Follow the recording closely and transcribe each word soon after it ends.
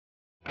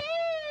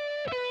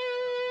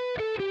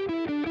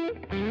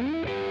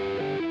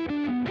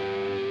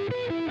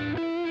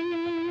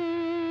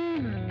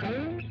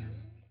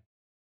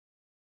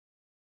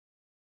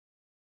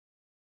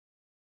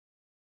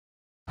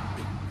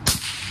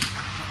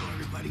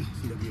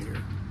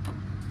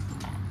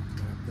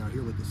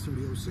this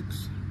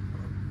 3006.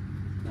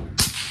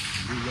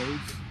 New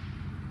loads.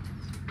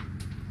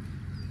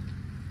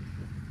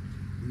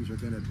 These are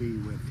going to be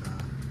with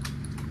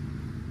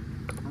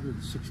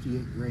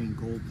 168 grain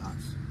gold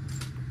dots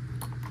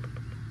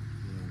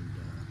and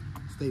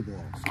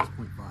STA-ball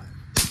 6.5.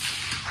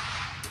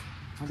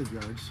 100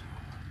 yards.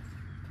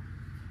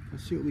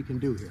 Let's see what we can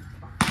do here.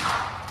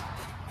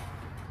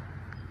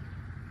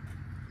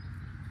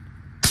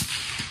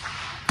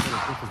 What a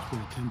difference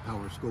between a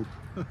 10-power scope.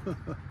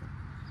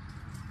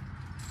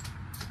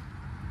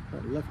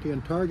 Got a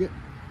left-hand target.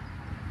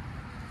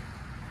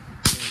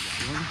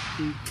 1,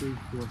 2, 3,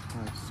 4,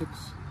 5,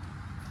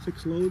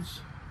 6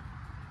 loads.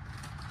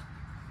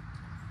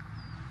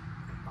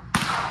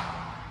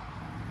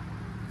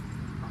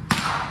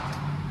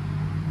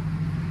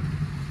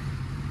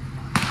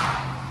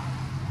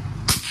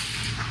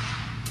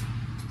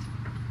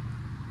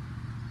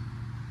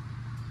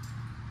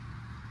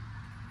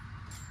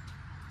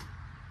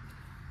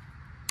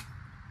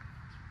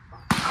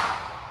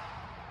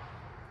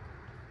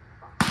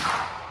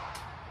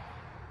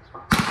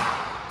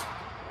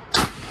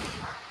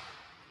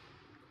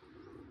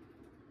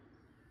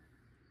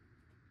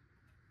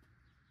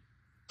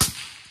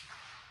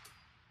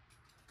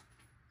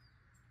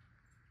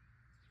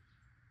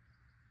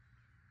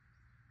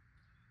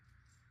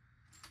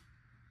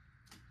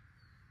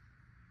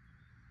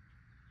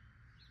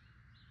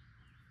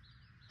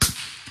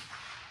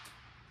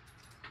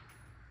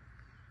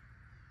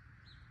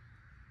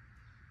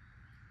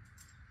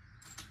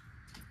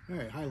 All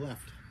right, high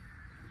left.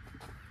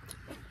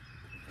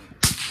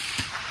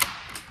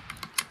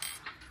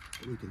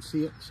 We can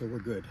see it, so we're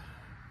good.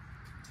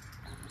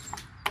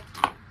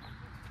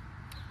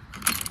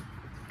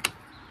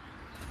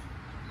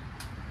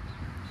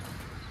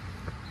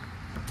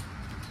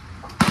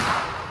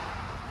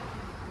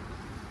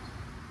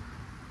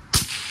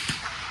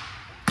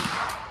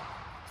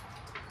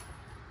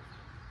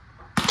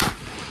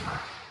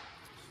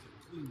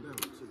 Clean barrel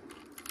too.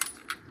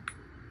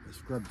 I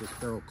scrubbed this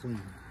barrel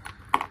clean.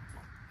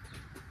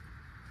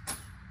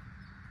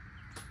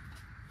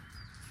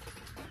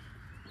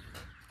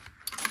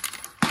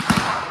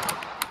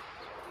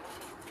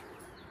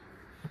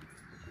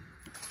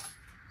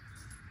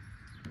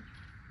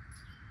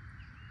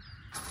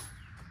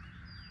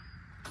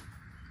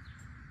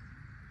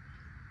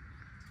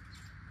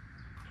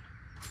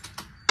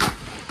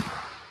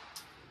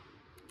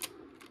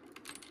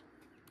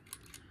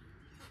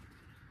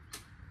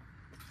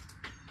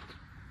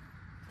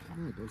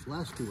 All right, those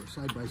last two are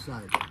side by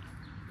side.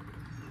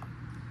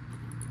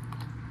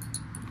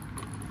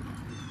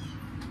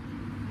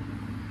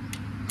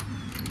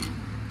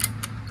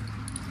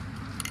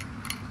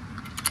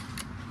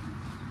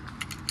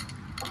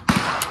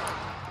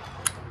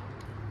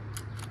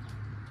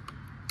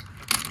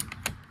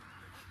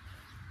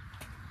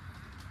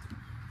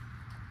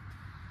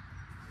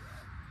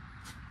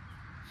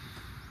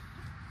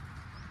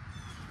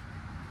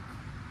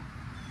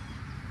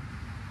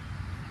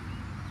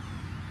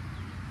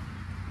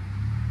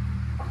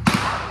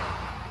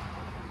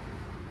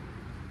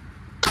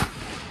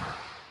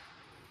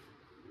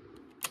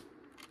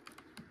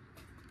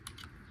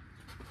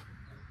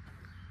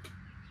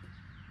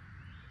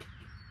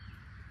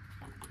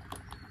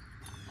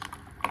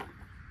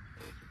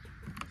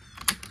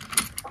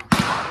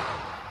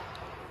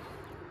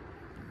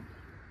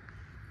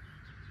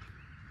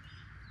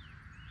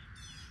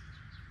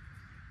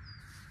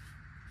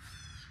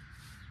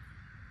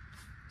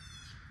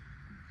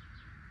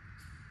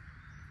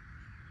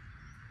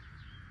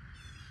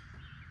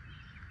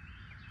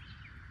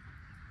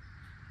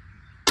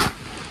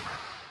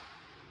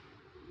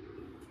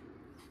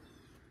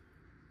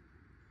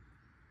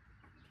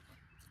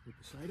 Put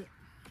beside it.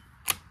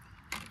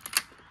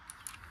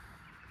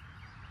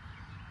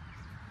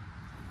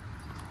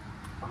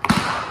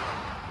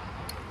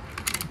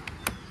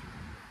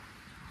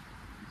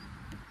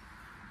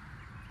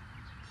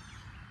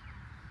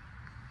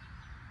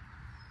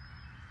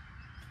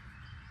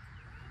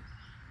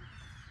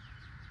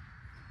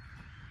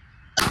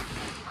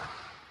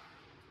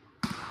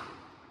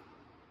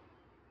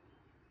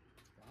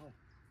 Wow,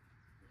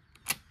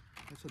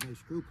 that's a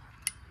nice group.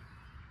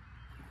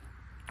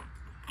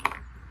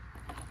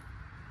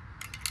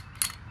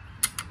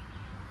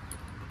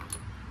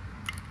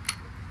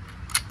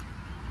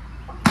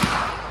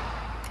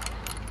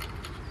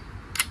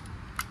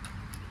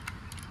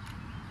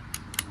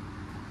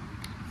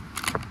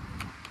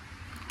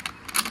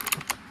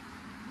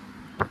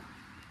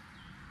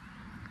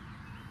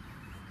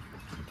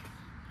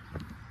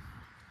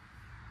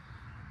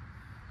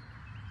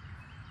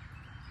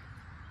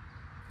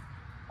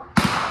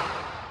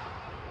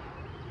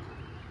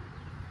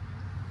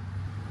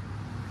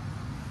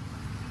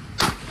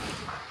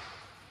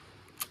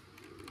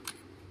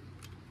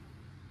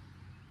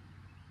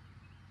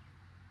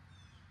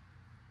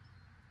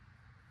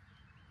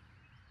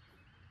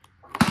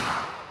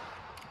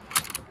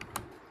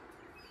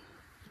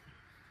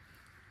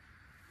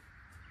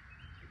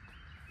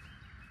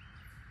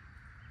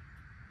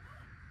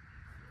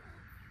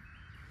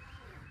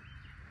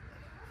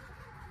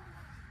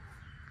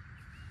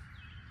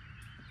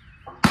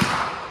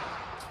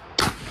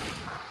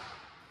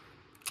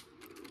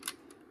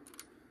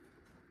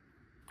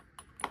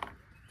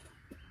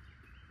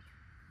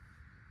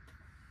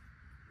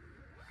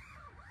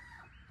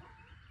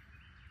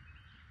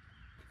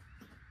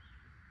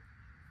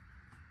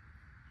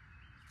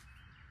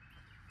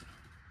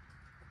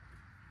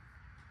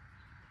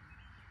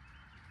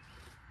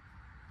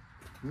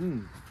 What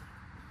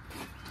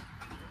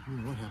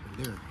happened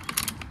there?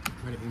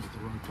 Might have aimed at the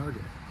wrong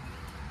target.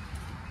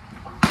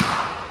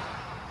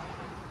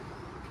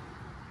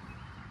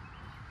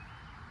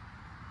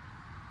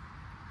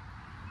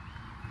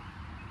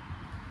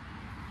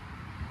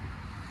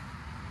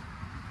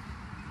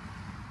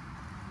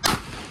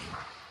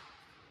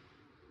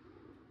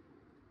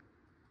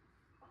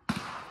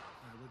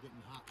 We're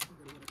getting hot. We're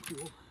gonna get it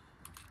cool.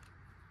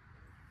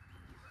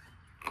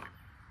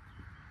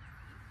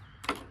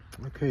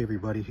 Okay,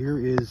 everybody, here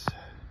is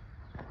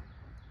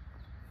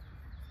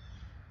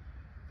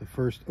the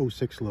first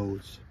 06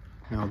 loads.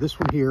 Now, this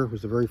one here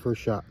was the very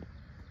first shot,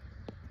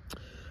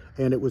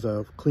 and it was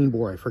a clean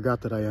bore. I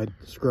forgot that I had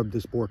scrubbed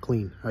this bore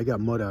clean. I got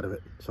mud out of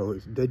it, so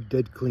it's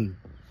dead clean.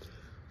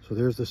 So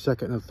there's the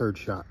second and the third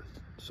shot.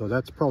 So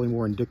that's probably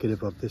more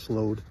indicative of this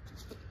load.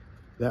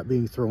 That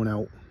being thrown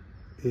out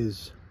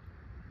is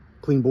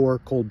clean bore,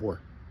 cold bore.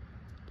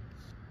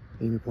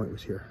 Aiming point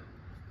was here.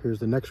 Here's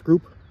the next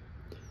group.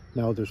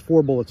 Now there's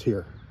 4 bullets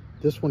here.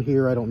 This one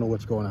here, I don't know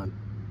what's going on.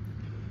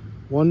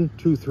 1,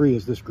 2, 3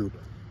 is this group.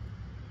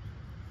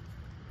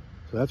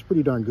 So that's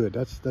pretty darn good.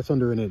 That's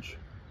under an inch.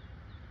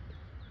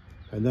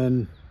 And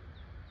then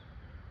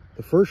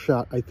the first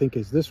shot, I think,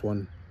 is this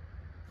one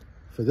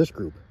for this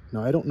group.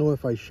 Now, I don't know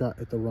if I shot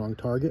at the wrong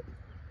target.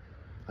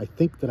 I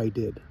think that I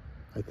did.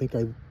 I think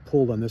I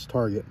pulled on this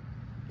target.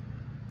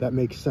 That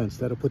makes sense.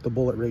 That'll put the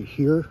bullet right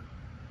here,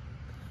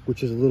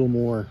 which is a little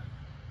more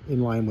in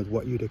line with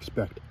what you'd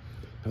expect.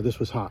 Now, this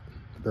was hot.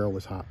 The barrel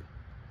was hot.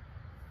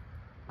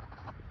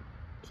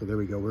 So there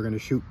we go. We're going to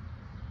shoot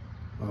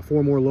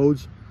 4 more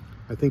loads.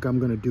 I think I'm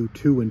going to do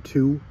 2 and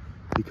 2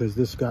 because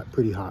this got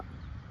pretty hot.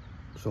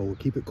 So we'll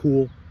keep it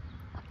cool.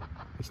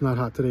 It's not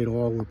hot today at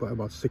all. We're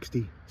about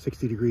 60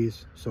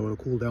 degrees, so it'll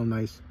cool down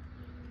nice.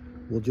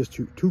 We'll just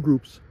shoot 2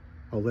 groups.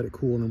 I'll let it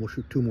cool, and then we'll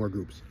shoot 2 more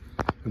groups.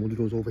 And we'll do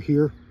those over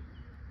here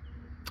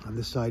on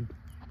this side.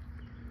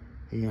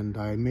 And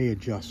I may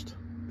adjust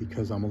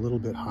because I'm a little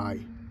bit high.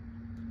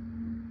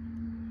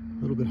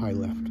 A little bit high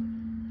left.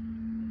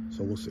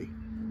 So we'll see.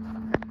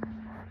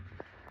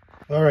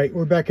 All right,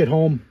 we're back at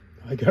home.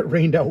 I got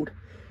rained out.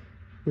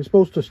 It was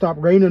supposed to stop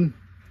raining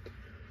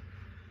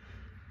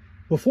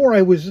before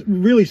I was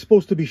really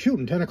supposed to be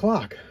shooting, 10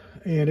 o'clock.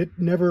 And it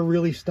never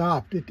really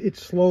stopped. It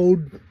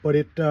slowed, but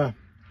it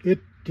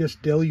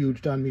just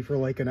deluged on me for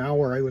like an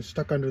hour. I was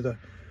stuck under the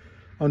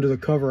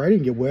cover. I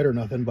didn't get wet or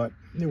nothing, but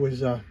it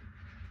was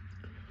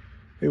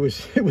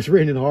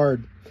raining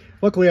hard.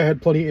 Luckily, I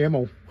had plenty of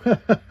ammo.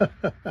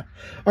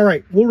 All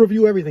right, we'll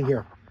review everything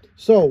here.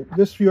 So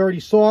this you already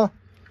saw,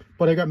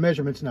 but I got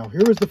measurements now.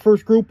 Here is the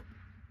first group.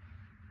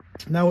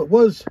 Now it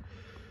was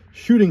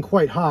shooting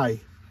quite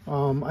high.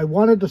 I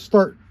wanted to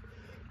start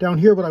down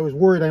here, but I was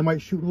worried I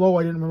might shoot low.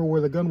 I didn't remember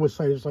where the gun was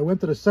sighted, so I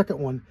went to the second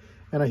one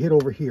and I hit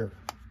over here.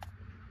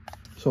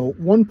 So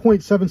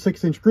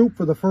 1.76 inch group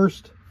for the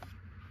first.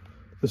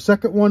 The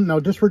second one, now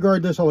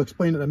disregard this, I'll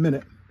explain in a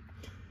minute.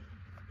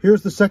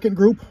 Here's the second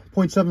group,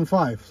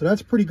 0.75. So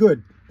that's pretty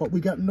good, but we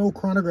got no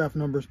chronograph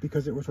numbers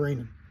because it was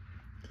raining.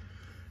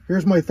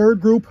 Here's my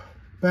third group,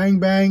 bang,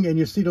 bang, and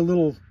you see the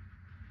little,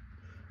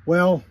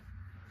 well,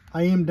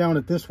 I aimed down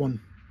at this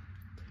one.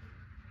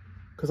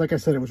 Because like I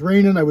said, it was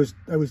raining, I was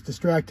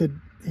distracted,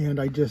 and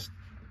I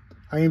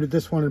aimed at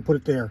this one and put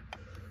it there.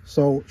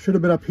 So it should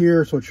have been up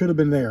here, so it should have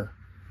been there.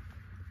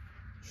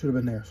 Should have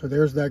been there. So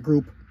there's that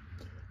group.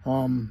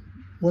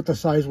 What the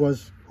size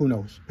was, who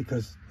knows,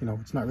 because, you know,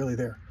 it's not really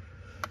there.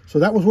 So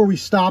that was where we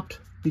stopped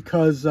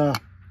because,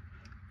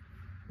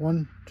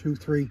 1, 2,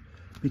 3,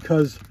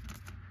 because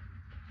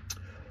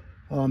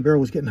barrel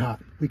was getting hot.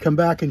 We come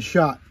back and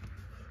shot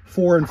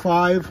 4 and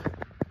 5.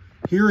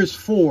 Here is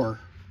 4.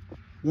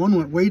 1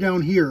 went way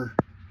down here.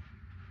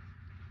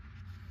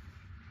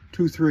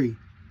 2, 3.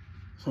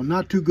 So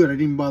not too good. I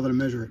didn't even bother to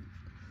measure it.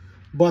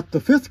 But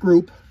the fifth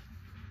group,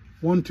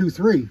 1, 2,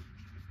 3.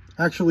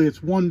 Actually,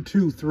 it's 1,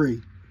 2,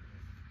 3.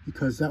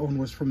 Because that one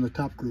was from the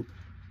top group.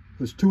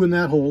 There's 2 in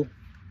that hole.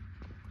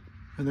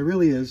 And there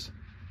really is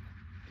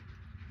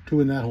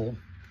 2 in that hole.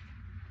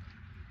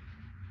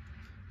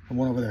 And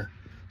 1 over there.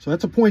 So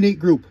that's a 0.8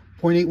 group.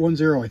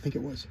 0.810, I think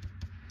it was.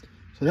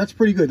 So that's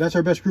pretty good. That's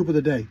our best group of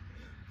the day.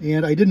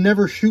 And I didn't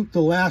ever shoot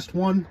the last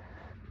one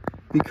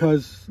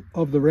because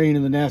of the rain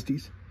and the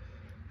nasties.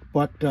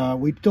 But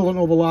we still don't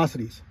know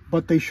velocities.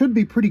 But they should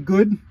be pretty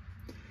good.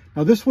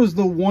 Now this was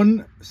the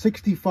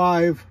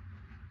 165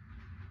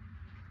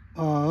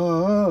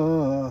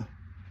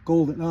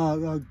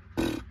 golden,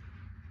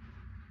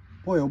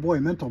 boy, oh boy,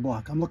 mental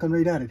block. I'm looking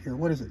right at it here.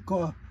 What is it?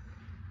 Gold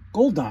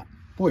dot.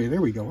 Boy,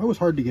 there we go. That was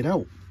hard to get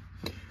out.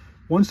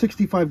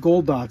 165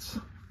 gold dots,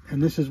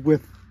 and this is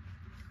with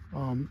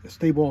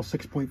STA-ball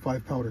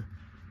 6.5 powder.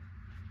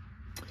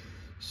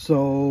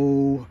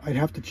 So I'd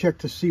have to check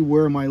to see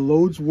where my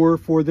loads were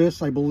for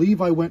this. I believe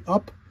I went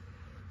up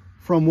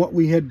from what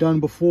we had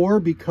done before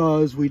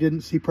because we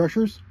didn't see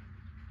pressures.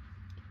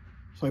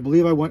 So I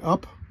believe I went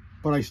up,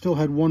 but I still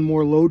had 1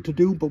 more load to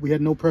do, but we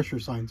had no pressure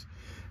signs.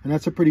 And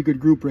that's a pretty good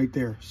group right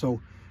there.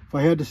 So if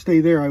I had to stay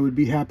there, I would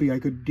be happy I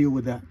could deal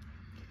with that.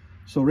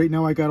 So right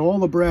now I got all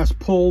the brass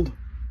pulled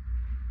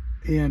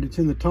and it's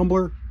in the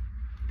tumbler.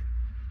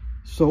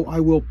 So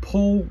I will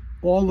pull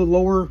all the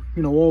lower,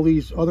 you know, all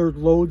these other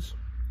loads,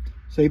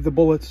 save the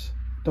bullets,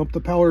 dump the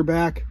powder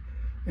back,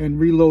 and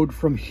reload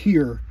from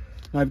here.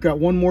 Now I've got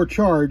one more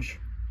charge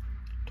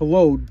to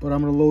load, but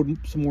I'm going to load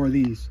some more of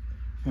these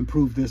and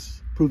prove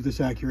this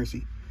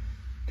accuracy,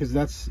 because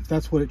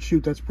that's what it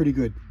shoots. That's pretty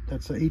good.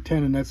 That's a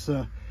 810, and that's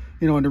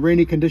you know, under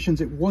rainy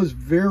conditions it was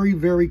very,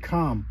 very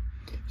calm,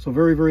 so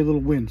very, very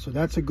little wind, so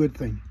that's a good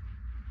thing.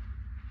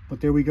 But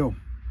there we go.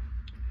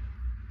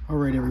 All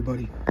right,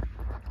 everybody,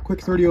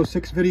 quick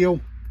 3006 video.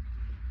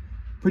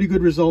 Pretty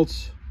good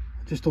results.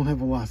 I just don't have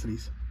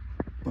velocities,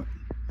 but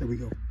there we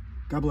go.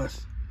 God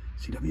bless.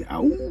 CW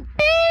out.